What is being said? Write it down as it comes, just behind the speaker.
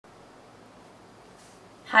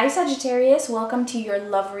Hi Sagittarius, welcome to your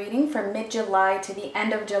love reading from mid-July to the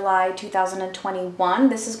end of July 2021.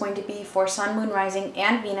 This is going to be for Sun, Moon, Rising,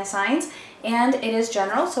 and Venus signs, and it is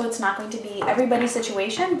general, so it's not going to be everybody's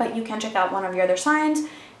situation, but you can check out one of your other signs,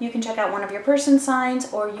 you can check out one of your person's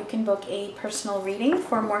signs, or you can book a personal reading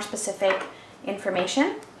for more specific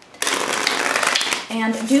information.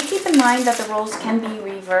 And do keep in mind that the roles can be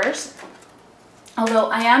reversed. Although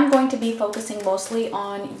I am going to be focusing mostly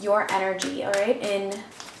on your energy, all right, in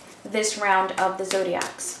this round of the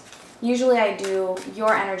zodiacs. Usually I do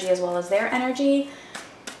your energy as well as their energy.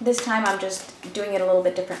 This time I'm just doing it a little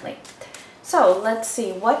bit differently. So let's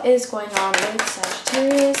see what is going on with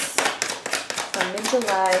Sagittarius from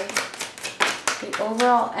mid-July. The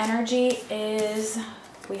overall energy is,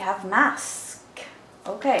 we have mask.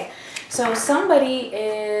 Okay. So somebody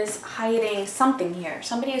is hiding something here.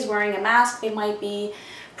 Somebody is wearing a mask. They might be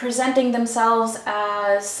presenting themselves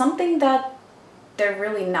as something that they're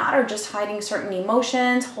really not, or just hiding certain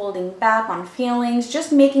emotions, holding back on feelings,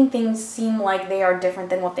 just making things seem like they are different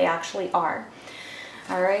than what they actually are.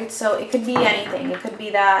 All right, so it could be anything. It could be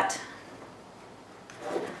that,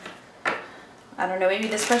 I don't know, maybe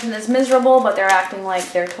this person is miserable, but they're acting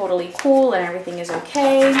like they're totally cool and everything is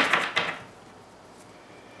okay.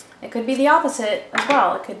 It could be the opposite as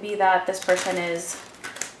well. It could be that this person is,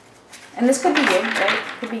 and this could be you, right?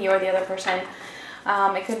 It could be you or the other person.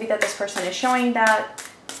 It could be that this person is showing that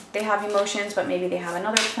they have emotions, but maybe they have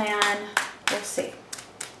another plan. We'll see.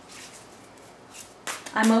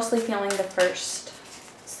 I'm mostly feeling the first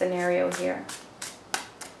scenario here.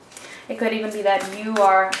 It could even be that you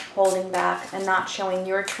are holding back and not showing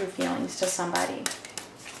your true feelings to somebody.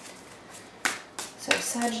 So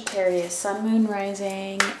Sagittarius, Sun, Moon,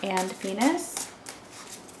 Rising, and Venus.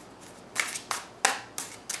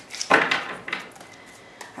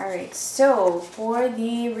 All right, so for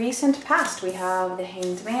the recent past, we have the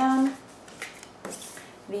Hanged Man,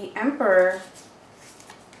 the Emperor,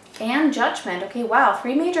 and Judgment. Okay, wow,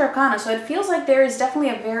 3 major arcana. So it feels like there is definitely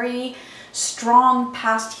a very strong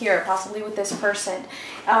past here, possibly with this person.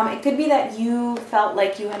 It could be that you felt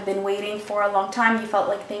like you had been waiting for a long time. You felt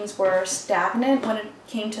like things were stagnant when it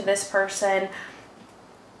came to this person,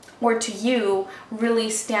 or to you really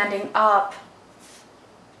standing up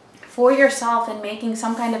for yourself and making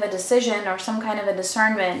some kind of a decision or some kind of a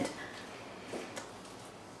discernment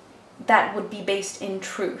that would be based in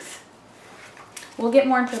truth. We'll get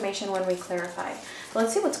more information when we clarify. But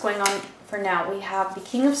let's see what's going on for now. We have the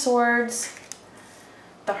King of Swords,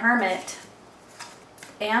 the Hermit,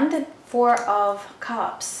 and the Four of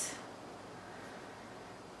Cups.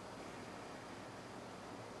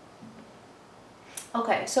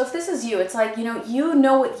 Okay, so if this is you, it's like, you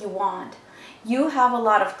know what you want. You have a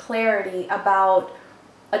lot of clarity about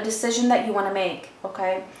a decision that you want to make,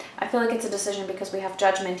 okay? I feel like it's a decision because we have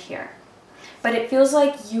Judgment here. But it feels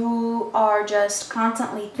like you are just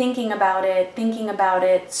constantly thinking about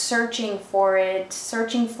it, searching for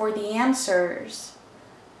the answers.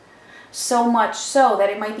 So much so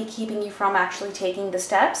that it might be keeping you from actually taking the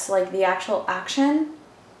steps, like the actual action.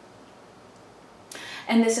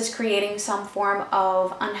 And this is creating some form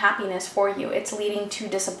of unhappiness for you. It's leading to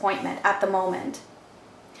disappointment at the moment.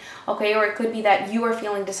 Okay, or it could be that you are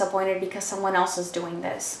feeling disappointed because someone else is doing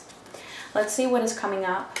this. Let's see what is coming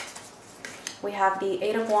up. We have the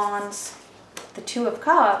 8 of Wands, the 2 of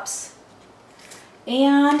Cups,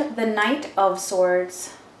 and the Knight of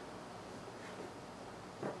Swords.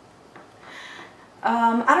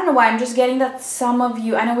 I don't know why, I'm just getting that some of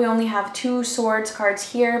you, I know we only have 2 swords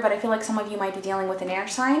cards here, but I feel like some of you might be dealing with an air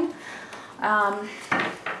sign.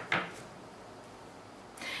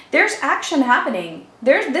 There's action happening.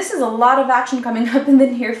 This is a lot of action coming up in the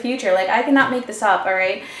near future. Like, I cannot make this up, all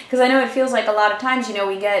right? Because I know it feels like a lot of times,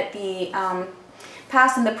 we get the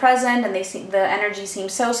past and the present, and the energy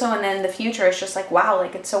seems so-so, and then the future is just like, wow,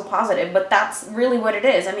 like it's so positive. But that's really what it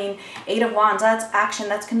is. I mean, 8 of Wands, that's action,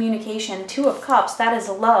 that's communication. 2 of Cups, that is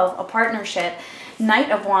love, a partnership. Knight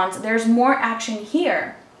of Wands, there's more action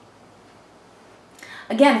here.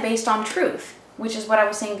 Again, based on truth, which is what I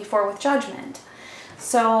was saying before with Judgment.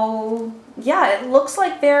 So yeah, it looks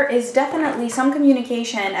like there is definitely some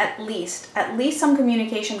communication, at least some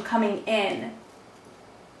communication coming in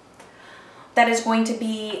that is going to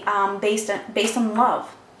be based on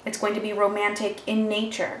love. It's going to be romantic in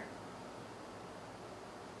nature.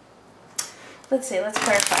 Let's see, let's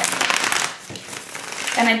clarify.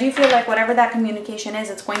 And I do feel like whatever that communication is,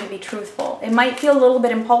 it's going to be truthful. It might feel a little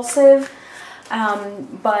bit impulsive,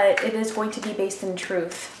 but it is going to be based in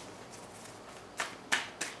truth.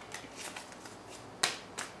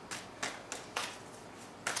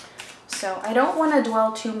 So I don't want to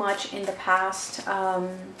dwell too much in the past. Let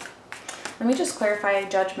me just clarify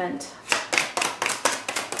Judgment.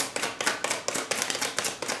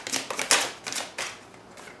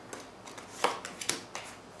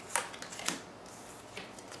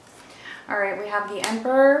 All right, we have the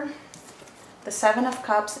Emperor, the Seven of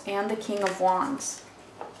Cups, and the King of Wands.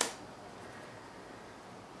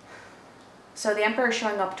 So the Emperor is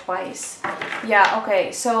showing up twice. Yeah,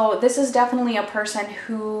 okay, so this is definitely a person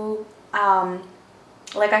who,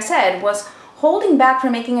 like I said, was holding back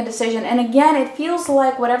from making a decision. And again, it feels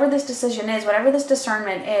like whatever this decision is, whatever this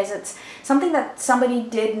discernment is, it's something that somebody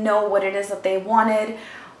did know what it is that they wanted.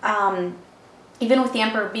 Even with the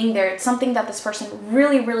Emperor being there, it's something that this person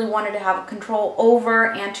really, really wanted to have control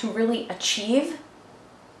over and to really achieve.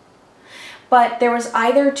 But there was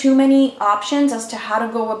either too many options as to how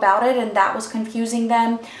to go about it, and that was confusing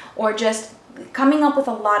them, or just coming up with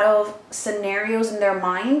a lot of scenarios in their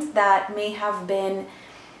mind that may have been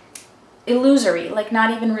illusory, like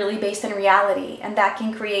not even really based in reality. And that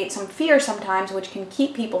can create some fear sometimes, which can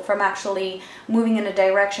keep people from actually moving in a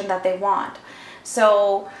direction that they want.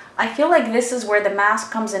 So I feel like this is where the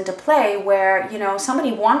mask comes into play, where, you know,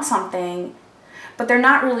 somebody wants something, but they're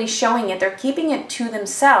not really showing it. They're keeping it to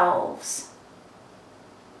themselves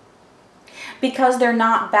because they're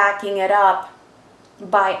not backing it up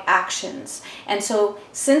by actions. And so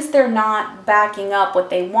since they're not backing up what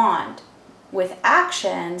they want with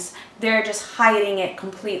actions, they're just hiding it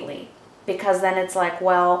completely. Because then it's like,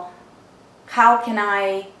 well, how can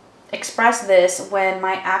I express this when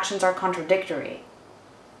my actions are contradictory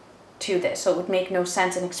to this? So it would make no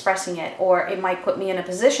sense in expressing it. Or it might put me in a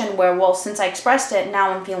position where, well, since I expressed it,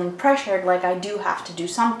 now I'm feeling pressured, like I do have to do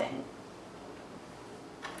something.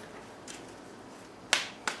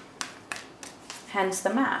 Hence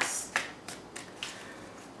the mask.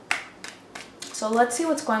 So let's see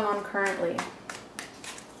what's going on currently.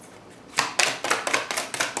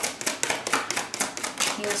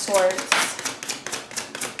 King of Swords.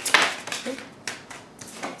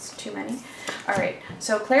 That's too many. All right.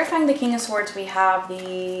 So clarifying the King of Swords, we have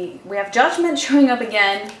Judgment showing up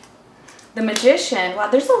again. The Magician. Wow,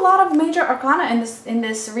 there's a lot of major arcana in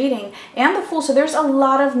this reading, and the Fool. So there's a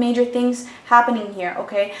lot of major things happening here.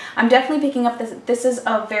 Okay, I'm definitely picking up this. This is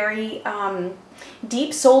a very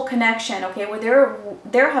deep soul connection. Okay, where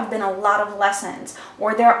there have been a lot of lessons,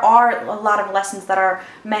 or there are a lot of lessons that are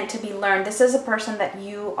meant to be learned. This is a person that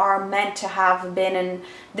you are meant to have been in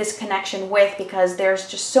this connection with, because there's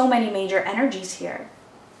just so many major energies here,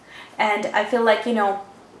 and I feel like, you know,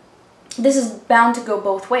 this is bound to go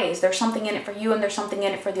both ways. There's something in it for you and there's something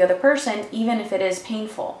in it for the other person, even if it is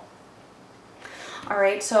painful. All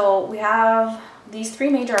right, so we have these three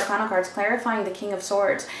major arcana cards clarifying the King of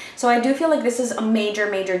Swords. So I do feel like this is a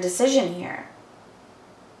major, major decision here.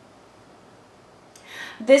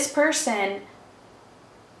 This person,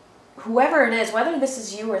 whoever it is, whether this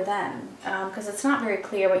is you or them, because it's not very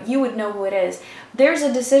clear, but you would know who it is. There's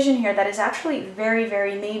a decision here that is actually very,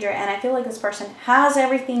 very major, and I feel like this person has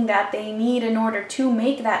everything that they need in order to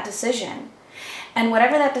make that decision. And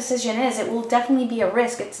whatever that decision is, it will definitely be a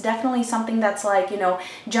risk. It's definitely something that's like, you know,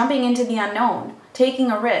 jumping into the unknown,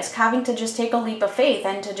 taking a risk, having to just take a leap of faith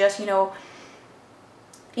and to just, you know,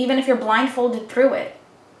 even if you're blindfolded through it,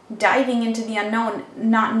 diving into the unknown,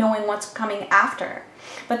 not knowing what's coming after.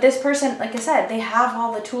 But this person, like I said, they have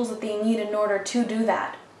all the tools that they need in order to do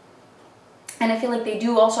that. And I feel like they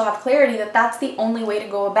do also have clarity that that's the only way to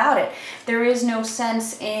go about it. There is no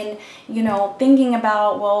sense in, you know, thinking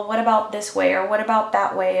about, well, what about this way, or what about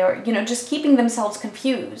that way, or, you know, just keeping themselves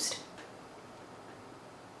confused.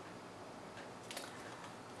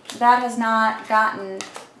 That has not gotten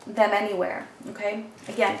them anywhere, okay?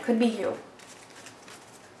 Again, could be you.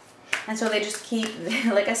 And so they just keep,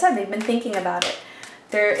 like I said, they've been thinking about it.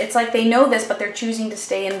 It's like they know this, but they're choosing to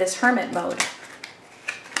stay in this hermit mode.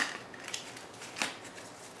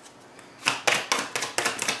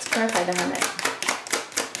 Let's clarify the Hermit.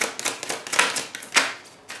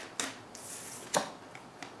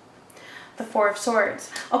 The Four of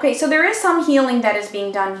Swords. Okay, so there is some healing that is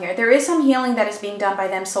being done here. There is some healing that is being done by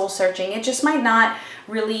them soul searching. It just might not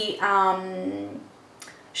really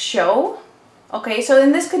show. Okay, so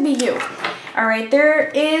then this could be you. All right, there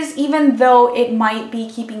is, even though it might be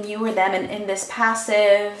keeping you or them in this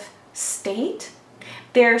passive state,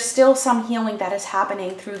 there's still some healing that is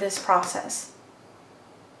happening through this process.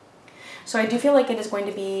 So I do feel like it is going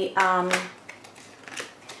to be a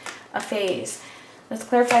phase. Let's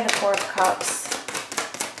clarify the Four of Cups.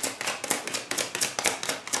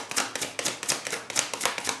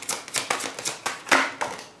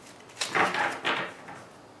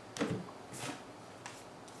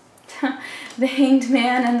 The Hanged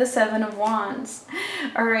Man and the Seven of Wands.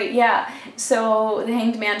 All right, yeah. So the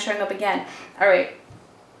Hanged Man showing up again. All right.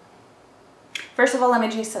 First of all, let me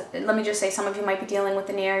just say some of you might be dealing with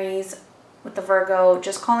an Aries, with the Virgo,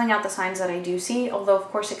 just calling out the signs that I do see, although of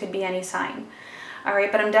course it could be any sign. All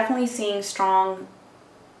right, but I'm definitely seeing strong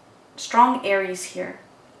Aries here,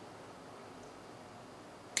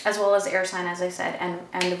 as well as air sign, as I said,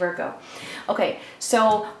 and the Virgo. Okay,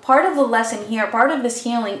 so part of the lesson here, part of this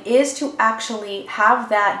healing is to actually have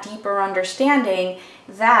that deeper understanding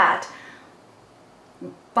that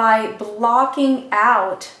by blocking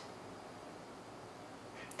out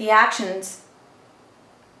the actions,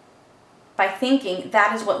 by thinking,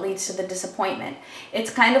 that is what leads to the disappointment. It's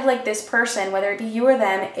kind of like this person, whether it be you or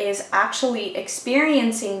them, is actually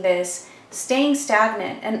experiencing this, staying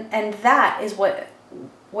stagnant, and that is what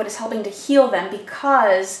is helping to heal them,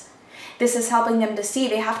 because this is helping them to see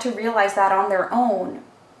they have to realize that on their own.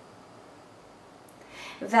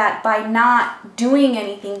 That by not doing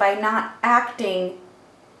anything, by not acting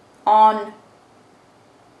on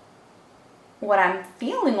what I'm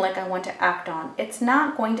feeling like I want to act on, it's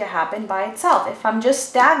not going to happen by itself. If I'm just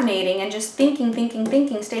stagnating and just thinking,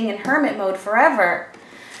 staying in hermit mode forever,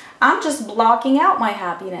 I'm just blocking out my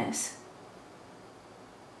happiness.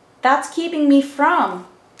 That's keeping me from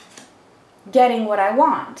getting what I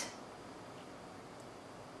want.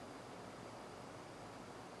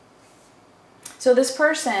 So this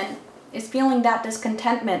person is feeling that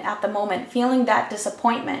discontentment at the moment, feeling that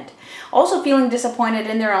disappointment. Also feeling disappointed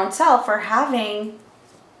in their own self for having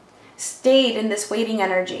stayed in this waiting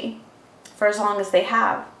energy for as long as they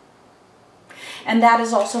have. And that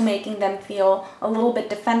is also making them feel a little bit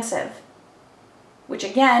defensive, which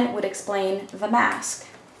again would explain the mask.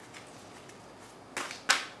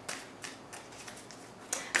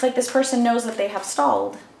 It's like this person knows that they have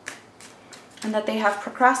stalled and that they have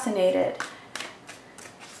procrastinated.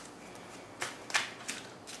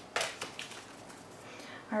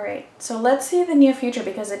 All right, so let's see the near future,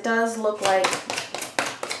 because it does look like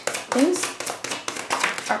things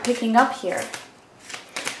are picking up here.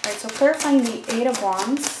 All right, so clarifying the Eight of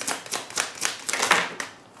Wands.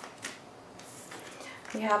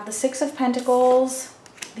 We have the Six of Pentacles,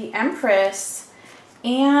 the Empress,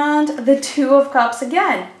 and the Two of Cups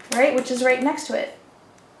again, right, which is right next to it.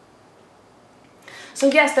 So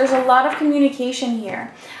yes, there's a lot of communication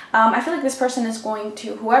here. I feel like this person is going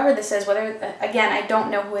to, whoever this is, whether, again, I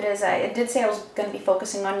don't know who it is. I did say I was going to be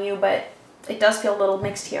focusing on you, but it does feel a little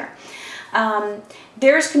mixed here.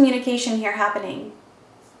 There's communication here happening.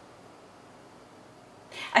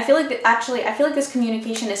 I feel like that actually, I feel like this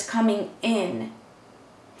communication is coming in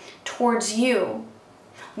towards you,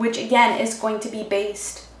 which again is going to be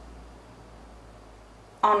based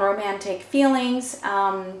on romantic feelings,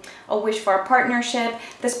 a wish for a partnership.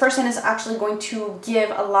 This person is actually going to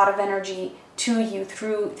give a lot of energy to you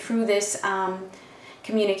through this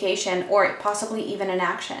communication, or possibly even an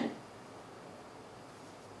action.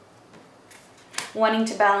 Wanting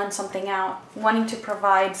to balance something out, wanting to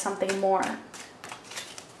provide something more.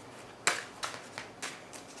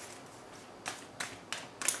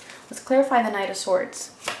 Let's clarify the Knight of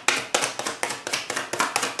Swords.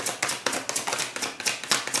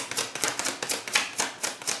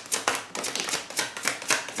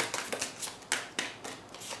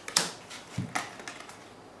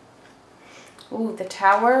 Ooh, the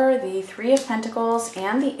Tower, the Three of Pentacles,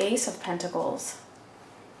 and the Ace of Pentacles.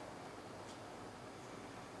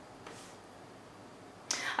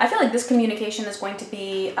 I feel like this communication is going to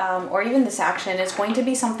be, or even this action is going to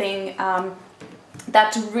be something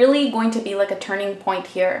that's really going to be like a turning point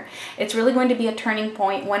here. It's really going to be a turning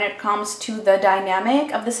point when it comes to the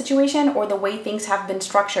dynamic of the situation or the way things have been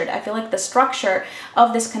structured. I feel like the structure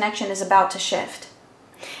of this connection is about to shift.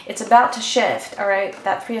 It's about to shift, all right?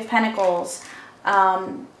 That Three of Pentacles,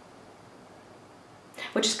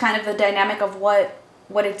 which is kind of the dynamic of what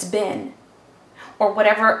it's been, or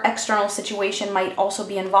whatever external situation might also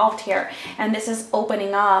be involved here. And this is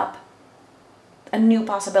opening up a new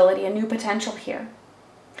possibility, a new potential here.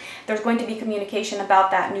 There's going to be communication about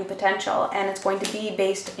that new potential, and it's going to be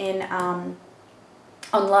based in on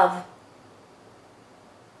love.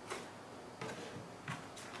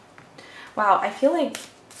 Wow, I feel like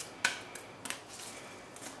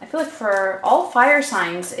for all fire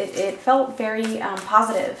signs, it felt very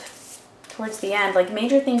positive towards the end, like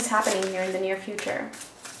major things happening here in the near future.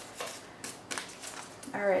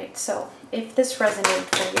 All right, so if this resonated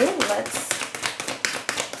for you, let's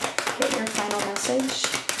get your final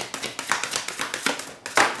message.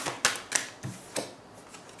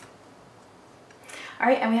 All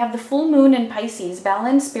right, and we have the full moon in Pisces,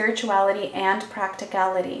 balance, spirituality, and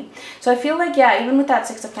practicality. So I feel like, yeah, even with that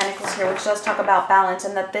Six of Pentacles here, which does talk about balance,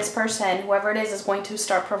 and that this person, whoever it is going to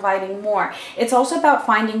start providing more. It's also about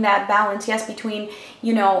finding that balance, yes, between,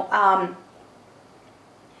 you know,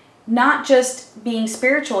 not just being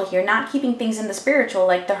spiritual here, not keeping things in the spiritual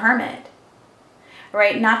like the Hermit,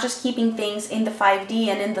 right? Not just keeping things in the 5D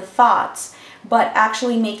and in the thoughts, but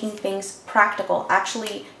actually making things practical,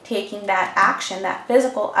 actually taking that action, that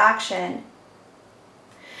physical action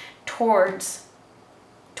towards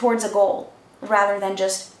a goal, rather than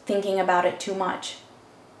just thinking about it too much.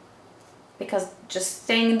 Because just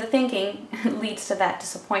staying in the thinking leads to that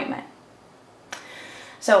disappointment.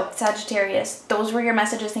 So, Sagittarius, those were your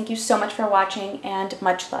messages. Thank you so much for watching, and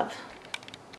much love.